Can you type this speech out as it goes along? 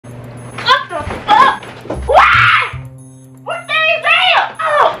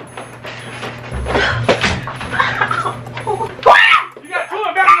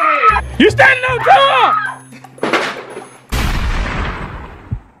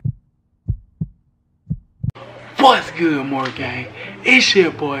What's good, more gang? It's your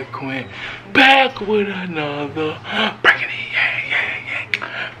boy Quint, back with another breaking it,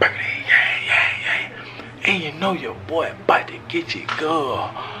 yeah. Breaking it, yeah. And you know your boy about to get you good,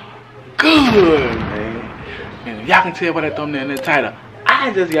 man. And y'all can tell by that thumbnail and the title,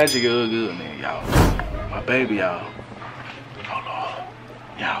 I just got you good, man, y'all. My baby, y'all. Hold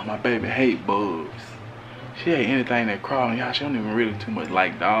on. Y'all, my baby hate bugs. She hate anything that crawling, y'all. She don't even really too much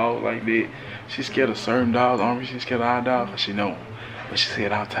like dogs like that. She's scared of certain dogs. Only she's scared of our dog, cause she know them. But she say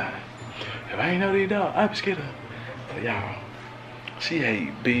it all the time. If I ain't know these dogs, I be scared of them. So y'all, she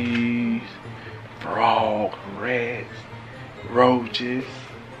hate bees, frogs, rats, roaches.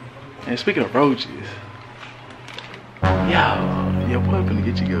 And speaking of roaches, y'all, your boy finna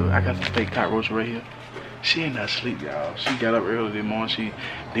get you good. I got some fake cockroach right here. She ain't not asleep, y'all. She got up early this morning. She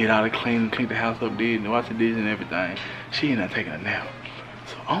did all the cleaning, cleaned the house up, did and washed the dishes and everything. She ain't not taking a nap.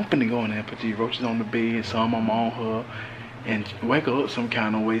 So I'm finna go in there and put these roaches on the bed, some of them on her, and wake her up some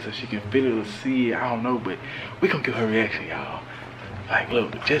kind of way so she can feel it or see it. I don't know, but we gonna get her reaction, y'all. Like,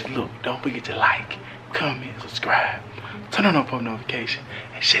 look, just look. Don't forget to like, comment, subscribe, turn on post notification,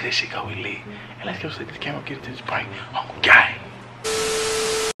 and share this shit go with lit. And let's go set this camera, get into this prank on gang.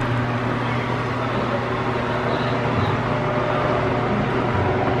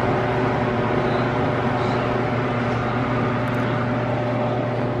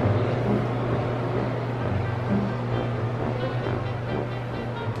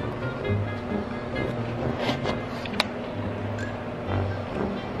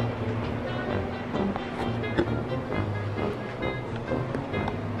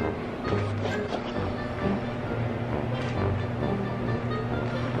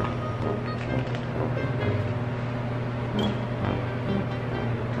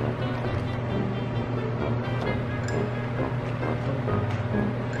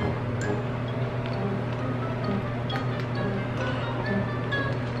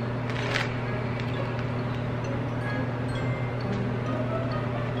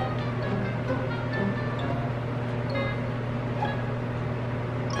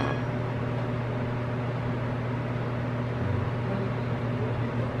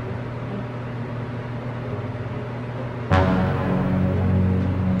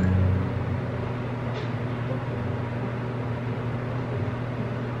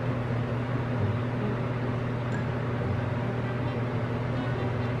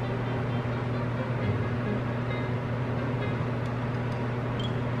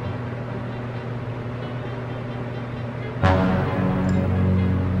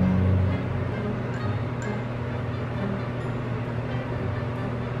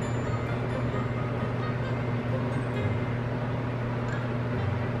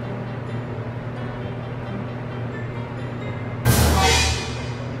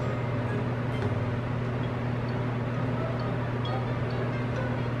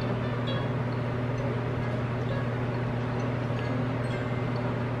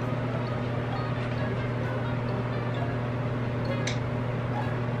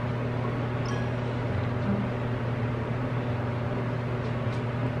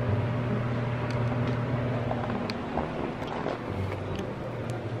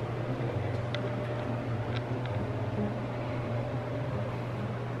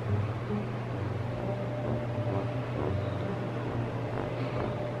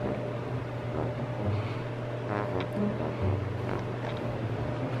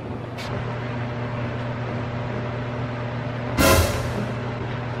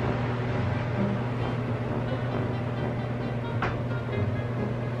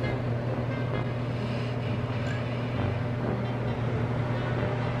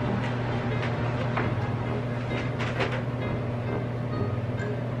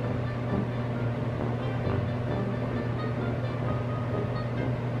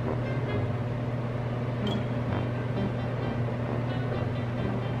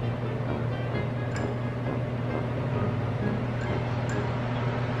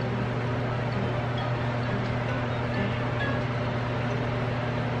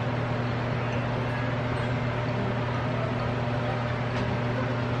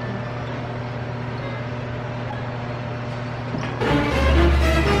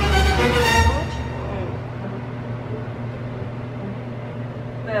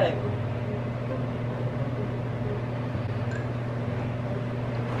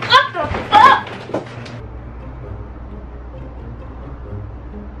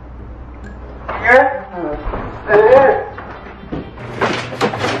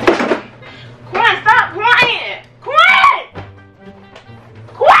 Quint, stop crying! Quint!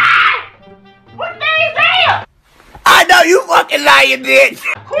 Quint! What thing's there? I know you fucking lying, bitch!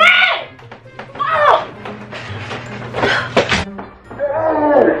 Quint! Oh!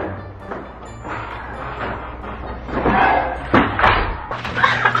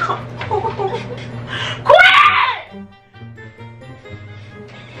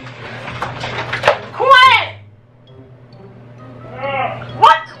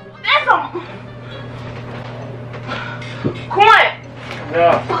 Quint!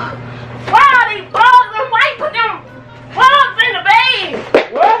 Yeah. Why are these bugs and why you put them bugs in the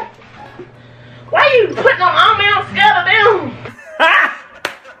bed? What? Why you putting them on me? I'm scared of them.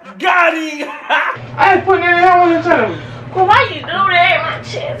 Got him! I ain't putting any on the channel. Well, why you do that? My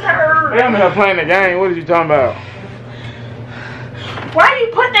chest hurt. Hey, I'm here playing the game. What are you talking about? Why you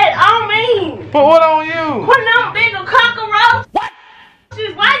put that on me? Put what on you? Putting them bigger cockroaches. What?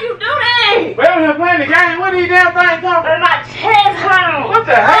 Why you do that? Well, I'm here playing the game. What are you damn thing talking about? My chest hurt. What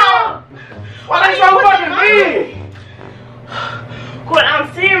the hell? Why they so fucking big? Quint, I'm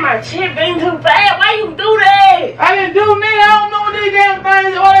seeing my chest being too bad. Why you do that? I didn't do nothing. I don't know what these damn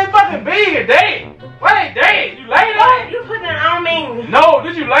things. Why they fucking big? Dead. Why they dead? You laid on Why them? you putting it on me? No.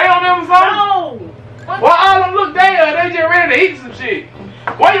 Did you lay on them or something? No. Why all them look dead? They just ready to eat some shit.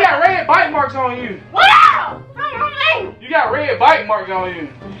 Why you got red bite marks on you? Wow! Stop playing! You got red bite marks on you.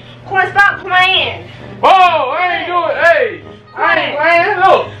 Quint, stop playing. Whoa, I ain't doing it. Hey, I ain't playing.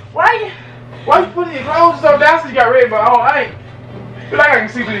 Look. Why You putting your clothes and stuff down so you got red bite? Oh, I ain't. Feel like I can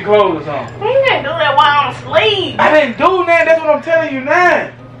see through your clothes or something. you didn't do that while I'm asleep? I didn't do that. That's what I'm telling you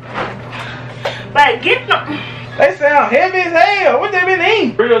now. But get them. They sound heavy as hell. What they been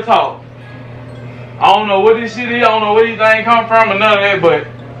eating? Real talk. I don't know what this shit is. I don't know where these things come from or none of that, but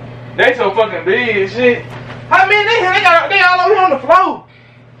they so fucking big and shit. How many they all over here on the floor?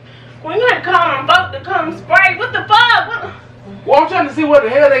 Well, you had to call them folks to come spray. What the fuck? Well, I'm trying to see where the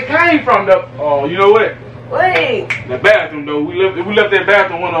hell they came from, though. Oh, you know what? Wait. The bathroom, though. We left that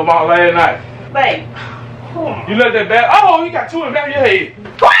bathroom one of them out last night. Babe. You left that bathroom. Oh, you got two in the back of your head.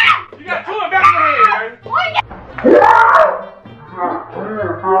 You got two in the back of your head, baby.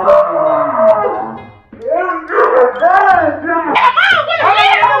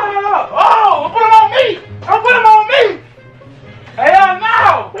 Oh, put them on me. Don't put them on me. Hell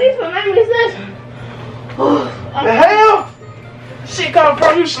no. Please remind me this. The hell? Shit coming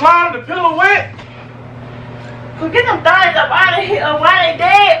from you sliding the pillow wet. Get them things up out of here. Why they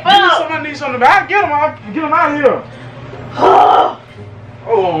dead? I need something. I'll get them. I'll get them out of here. Oh, I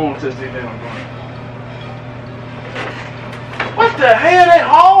want to touch this damn thing. What the hell? They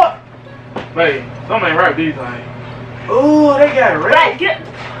hard? Babe, something ain't right with these things. Oh, they got red. Right, get.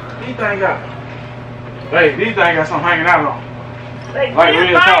 These things got. Babe, these things got something hanging out on. Like Like these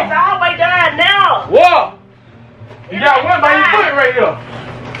real things talk. all the way down now. Whoa! You got one by your foot right here.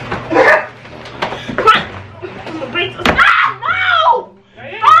 Stop! No!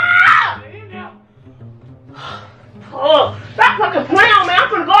 Stop! Oh, stop fucking playing with me. I'm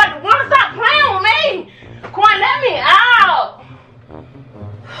gonna go at the one. Stop playing with me. Quint, let me out.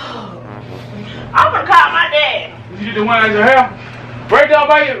 I'm gonna call my dad. Did you get the one at your hair? Right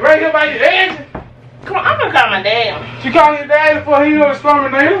here by your edge? Come on, I'm gonna call my dad. She calling your dad before he goes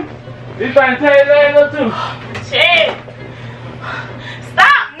exterminator? He's trying to tear his ass up too. Shit.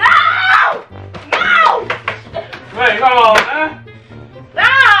 Stop! No! No! Wait, come on, man.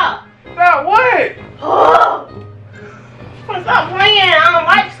 Stop! Stop what? Stop playing. I don't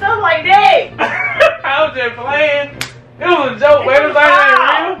like stuff like that. I was just playing. It was a joke, but everything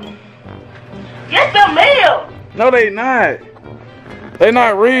ain't real. Get the meal. No, they not. They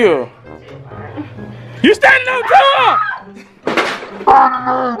not real. You standing on top!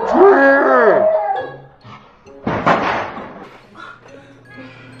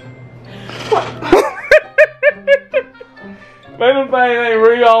 Man, them things ain't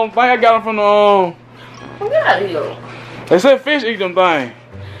real. I don't think I got them from the Get out of here. They said fish eat them things.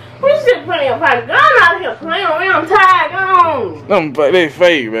 We should put your pocket. Go out here playing with me. I'm tired. Go on. They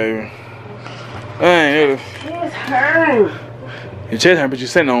fake, baby. Dang, It's hurt. your chest hurt, but you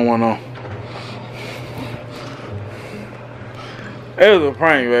sitting on one on. It was a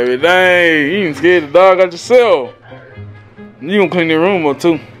prank, baby. Dang, you even scared the dog out yourself. You gonna clean your room up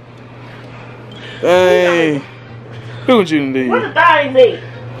too. Dang. Look what you done did. What the thighs eat?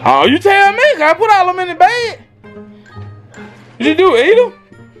 Oh, you tell me, 'cause I put all them in the bed. What you do, eat them?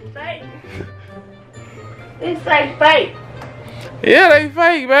 Fake. It's like fake. Yeah, they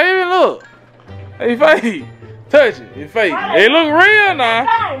fake, baby. Look. They fake. Touch it. It's fake. They look real now.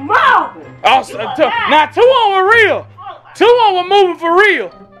 Don't move. Oh, now two on were real. Two on were moving for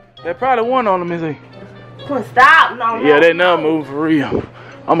real. They probably one on them, is he? Stop. No, Yeah, they not moving for real.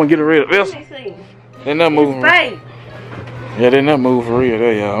 I'm gonna get rid of this. Let me see. They not moving. Fake. Yeah, they not moving for real.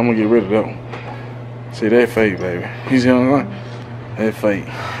 There, y'all. I'm gonna get rid of that one. See, that fake, baby. You see what I'm saying? That fake.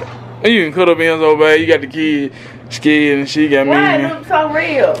 And you can cut up in so bad. You got the kid scared and she got me. Why it look so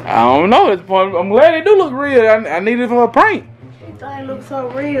real? I don't know. That's the point. I'm glad they do look real. I need it for a prank. They look so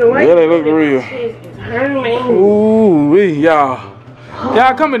real. Yeah, they look real. It's hurting me. Ooh, y'all.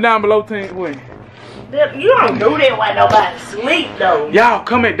 Y'all comment down below, Team Quint. You don't do that while nobody sleep, though. Y'all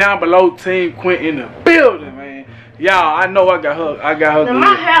comment down below, Team Quint in the building, man. Y'all, I know I got her. Now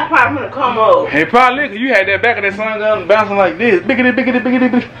my hair probably gonna come up. And probably, cause you had that back of that sun gun bouncing like this. Biggity, biggity, biggity,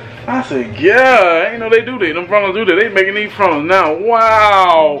 biggity. I said, yeah, I ain't know they do that. Them frontals do that. They making these frontals now.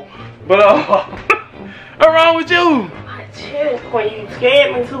 Wow. But, what's wrong with you? My chest, when you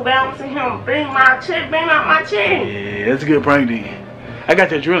scared me too bad, I'm seeing him bring my chest, bring out my chest. Yeah, that's a good prank then. I got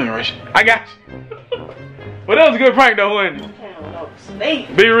that drilling rush. I got you. But that was a good prank though, wasn't it?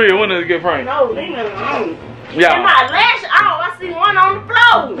 Sleep. Be real, wasn't it a good prank? No, leave me alone. Yeah. And my lashes, I see one on the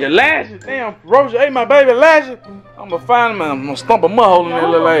floor. Your lashes, damn, Roger ate my baby lashes. I'm gonna find him and I'm gonna stump a mud hole in that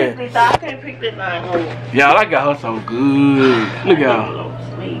little ass. I can't pick that thing up. Y'all, I got her so good. Look at y'all. Go to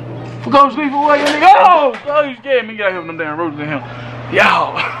sleep. Go to sleep away, nigga. Oh, you scared me. Get out here with them damn roses in him.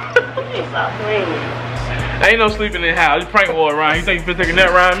 Y'all. Stop playing. Ain't no sleeping in the house. You prank war around. You think you been taking that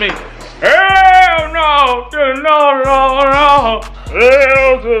around me? Hell no! Hell no!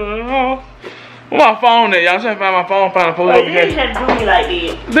 Where my phone at, y'all? I'm trying to find my phone, find a post notification. You had to do me like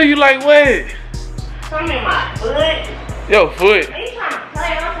this. Do you like what? Something in my foot. Your foot. He trying to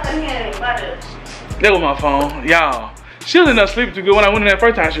play. I'm trying to hear about it. That was my phone. Y'all. She was enough sleeping too good. When I went in that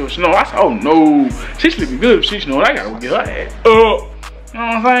first time, she was snoring. I said, oh no. She sleeping good if she snoring. I gotta get her ass up. You know what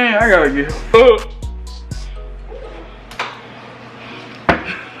I'm saying? I gotta get her up.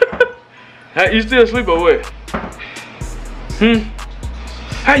 You still asleep or what?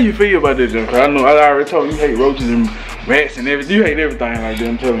 How you feel about this, Jim? I know I already told you hate roaches and rats and everything. You hate everything like that,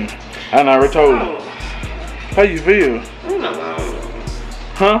 I'm telling you. I already told you. How you feel?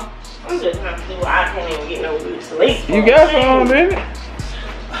 Huh? I'm just trying to see why I can't even get no good sleep. You got some, didn't it?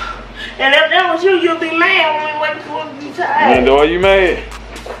 And if that was you, you'd be mad when we wait for you to be tired. And are you mad?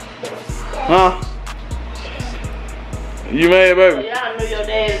 Huh? You mad, baby? Y'all knew your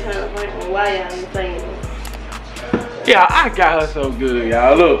dad's kind of fucking why y'all ain't saying. Yeah, I got her so good,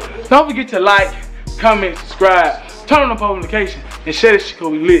 y'all. Look, don't forget to like, comment, subscribe, turn on the post notification, and share this shit cause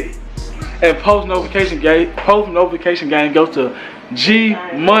we lit. And post notification game goes to G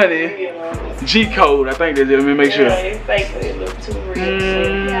Money G Code. I think that's it. Let me make sure. Yeah, it's fake, it looks too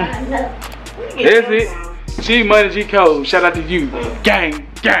real. That's it. G Money G Code. Shout out to you. Gang,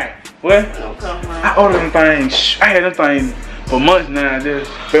 gang. What? I ordered them things. I had them things for months now.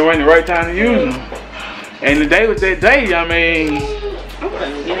 Just been waiting the right time to use them. And the day was that day. I mean,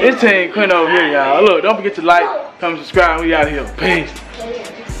 it's Team Quint over here, y'all. Look, don't forget to like, comment, subscribe. We out here. Peace.